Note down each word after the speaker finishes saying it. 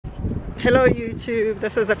Hello YouTube,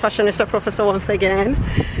 this is the Fashionista Professor once again.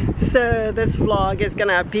 So this vlog is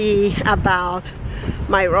gonna be about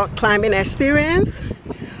my rock climbing experience.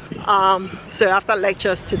 So after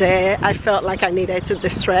lectures today, I felt like I needed to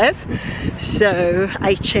distress, so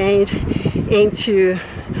I changed into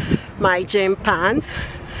my gym pants,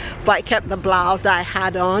 but I kept the blouse that I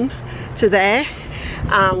had on today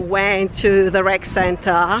and went to the rec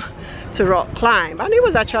center to rock climb, and it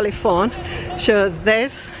was actually fun. So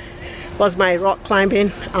this was my rock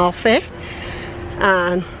climbing outfit,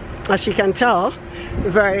 and as you can tell,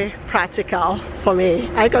 very practical for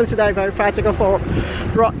me. I consider it very practical for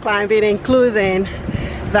rock climbing, including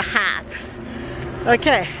the hat.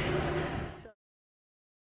 Okay.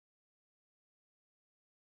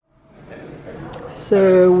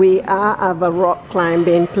 So we are at the rock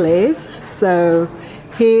climbing place. So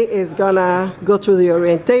he is gonna go through the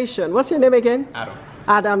orientation. What's your name again? Adam.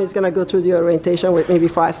 Adam is gonna go through the orientation with me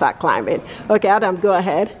before I start climbing. Okay, Adam, go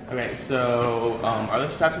ahead. Okay, so our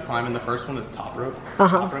two types of climbing. The first one is top rope.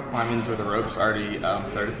 Top rope climbing is where the rope's already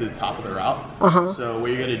threaded through the top of the route. So what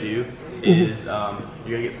you're gonna do is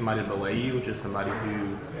you're gonna get somebody to belay you, which is somebody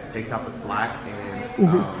who takes out the slack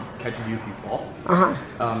and catches you if you fall.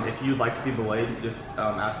 If you'd like to be belayed, just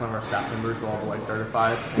ask one of our staff members. We're all belay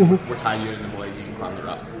certified. We're tied you in the belay. You can climb the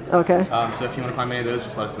route. Okay. So if you want to climb any of those,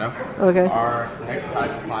 just let us know. Okay. Our next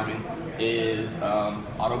type of climbing is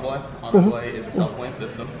auto belay. Auto belay is a self-playing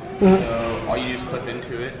system. So all you do is clip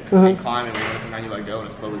into it and climb, and when you come down, you let go, and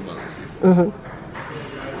it slowly lowers you.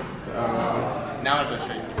 So now I'm going to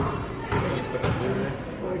show you. You just put that through there.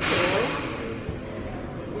 Okay.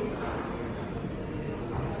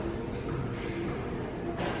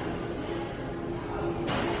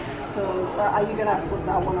 So are you gonna put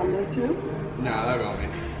that one on there too? No, that'll go on me.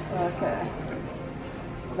 Okay.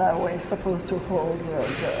 That way it's supposed to hold real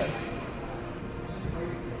good.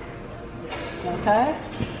 Okay.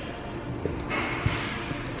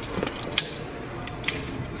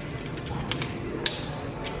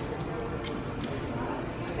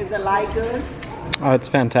 Is the light good? Oh, it's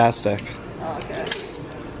fantastic. Okay.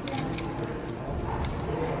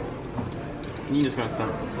 You just gotta step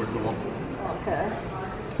towards the wall. Okay.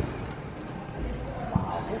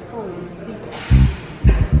 Wow, this one is steep.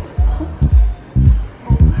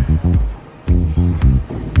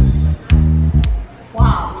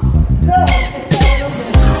 Wow. Good. It's a little bit.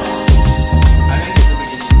 I think it's the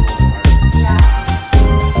beginning of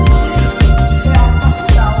the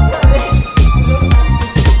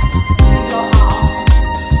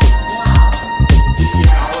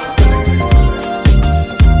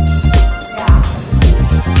Yeah.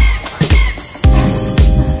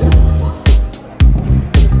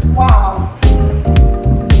 Wow.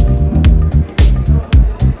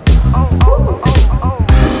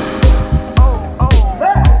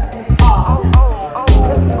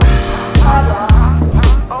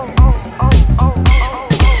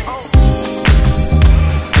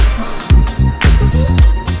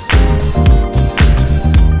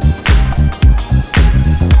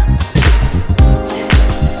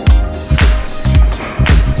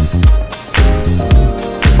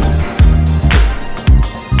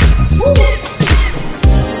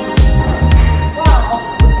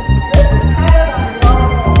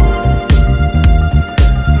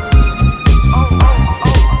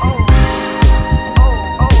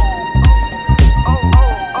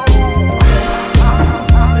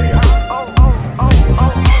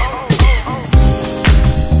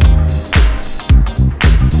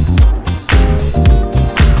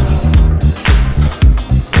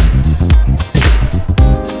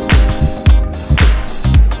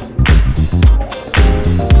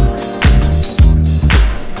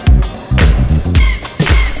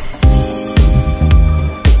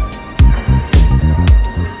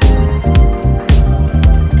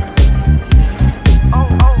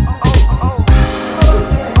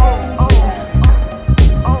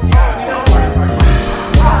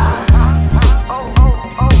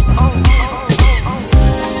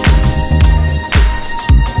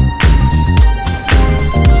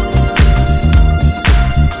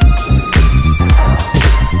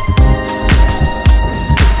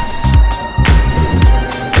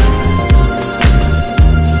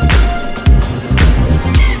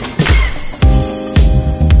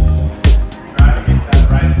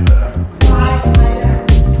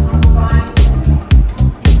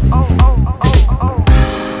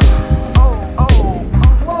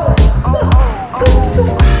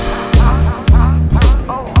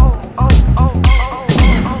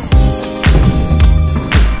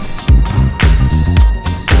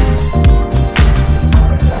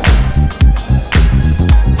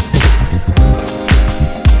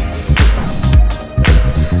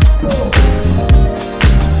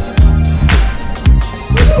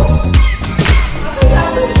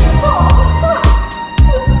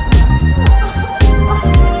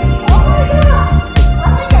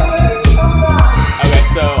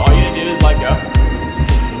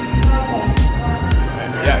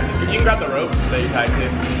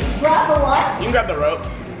 Someone grab the rope.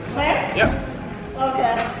 Yes? Yep.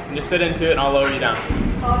 Okay. And just sit into it and I'll lower you down.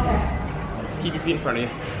 Okay. Just keep your feet in front of you.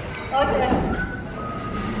 Okay.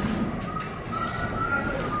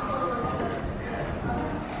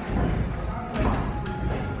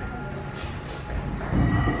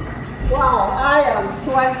 Wow, I am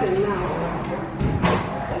sweating now.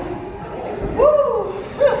 Woo!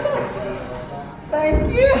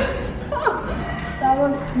 Thank you. That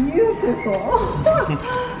was beautiful.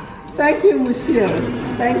 Thank you, monsieur.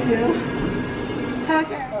 Thank you.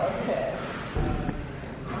 Okay. Okay.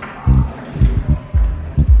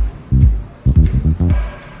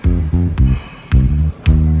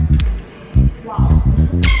 Wow.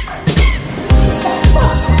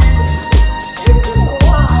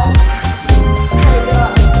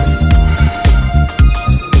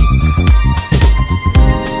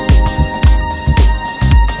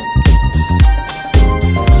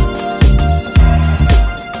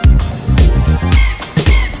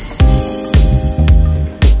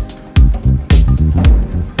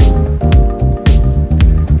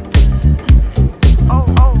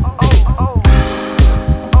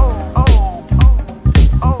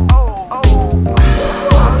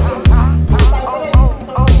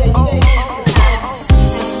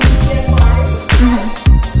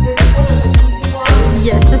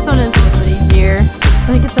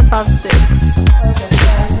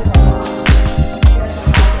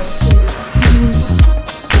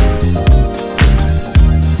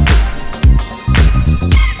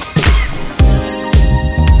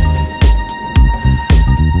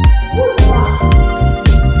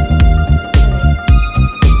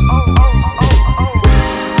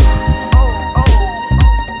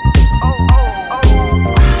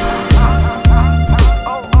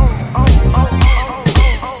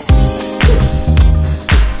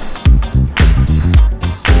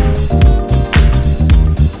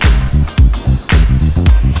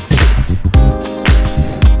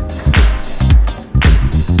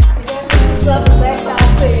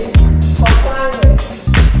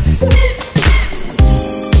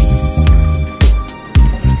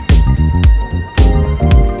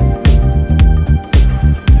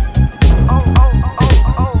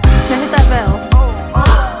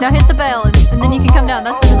 Now hit the bell and then you can come down.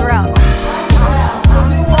 That's the end of the route.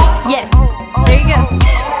 Yes. There you go.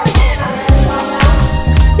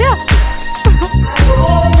 Yeah.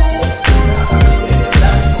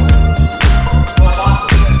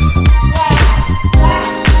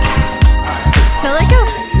 Now let go.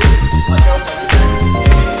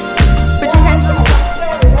 Put your hands up.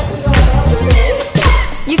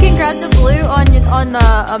 You can grab the blue on the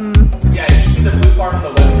Yeah, you see the blue part on the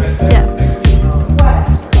left right there? Yeah.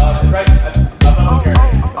 Right above the chair.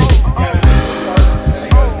 Yeah, there's the blue part, and it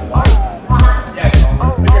goes wide. Yeah,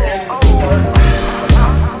 put your hand on the blue part.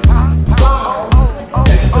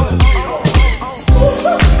 And it's on the tree wall.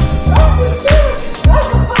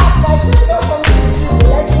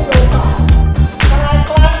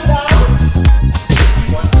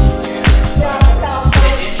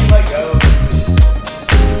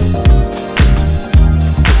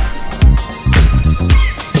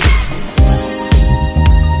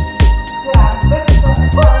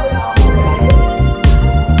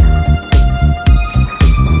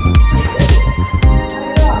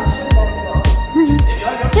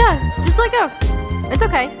 Let go. It's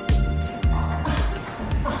okay.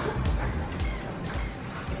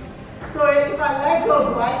 So if I let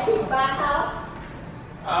go, do I kick back out?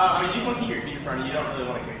 I mean, you just want to keep your feet in front of you. You don't really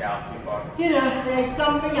want to kick out too far. You know, there's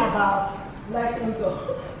something about letting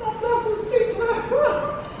go that doesn't sit very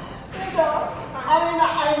well. You know, I mean,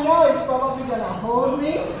 I know it's probably going to hold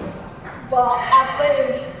me, but I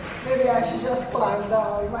think maybe I should just climb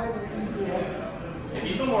down. It might be easier. If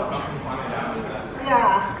you feel more comfortable climbing down,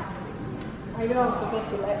 yeah. I know I'm supposed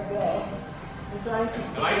to let go. I'm trying to. It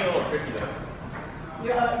might get a little tricky though.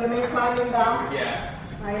 You mean climbing down? Yeah.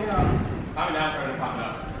 I know. Climbing down, trying to climb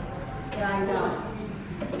up. Yeah, I know.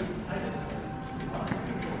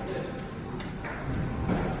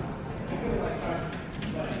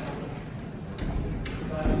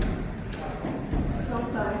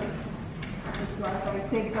 Sometimes it's like I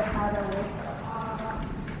take the hat away.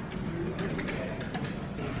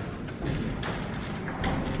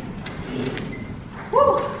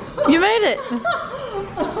 You made it.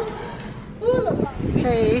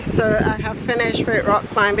 Hey, so I have finished with rock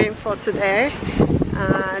climbing for today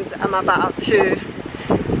and I'm about to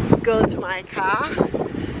go to my car.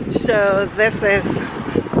 So this is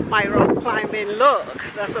my rock climbing look.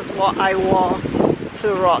 This is what I wore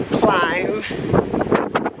to rock climb.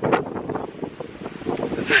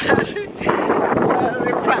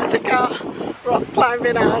 Very practical rock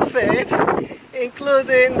climbing outfit.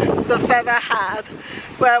 including the feather hat,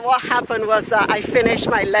 where what happened was that I finished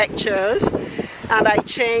my lectures and I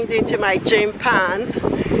changed into my gym pants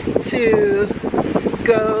to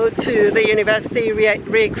go to the University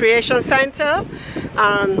Recreation Center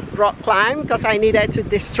and rock climb because I needed to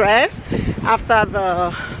distress after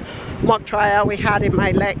the mock trial we had in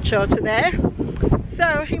my lecture today.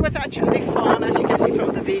 So it was actually fun, as you can see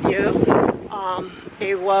from the video.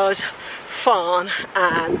 It was fun,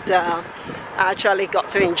 and I actually got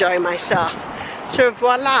to enjoy myself. So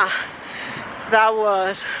voila, that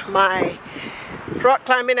was my rock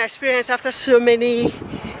climbing experience after so many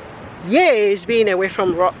years being away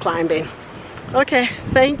from rock climbing. Okay,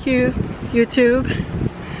 thank you YouTube.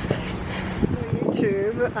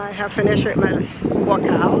 I have finished with my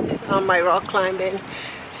workout on my rock climbing,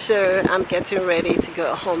 so I'm getting ready to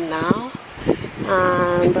go home now,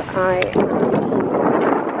 and I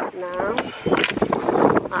am now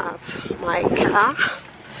at my car,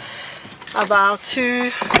 about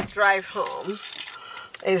to drive home.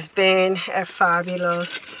 It's been a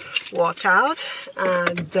fabulous workout,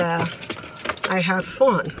 and I had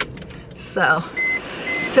fun. So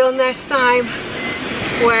till next time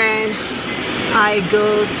when I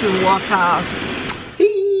go to work out.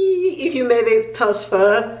 If you made it thus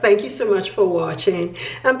far, thank you so much for watching,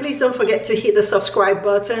 and please don't forget to hit the subscribe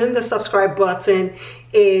button. The subscribe button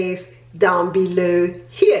is down below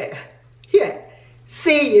here.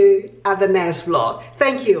 See you at the next vlog.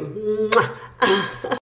 Thank you.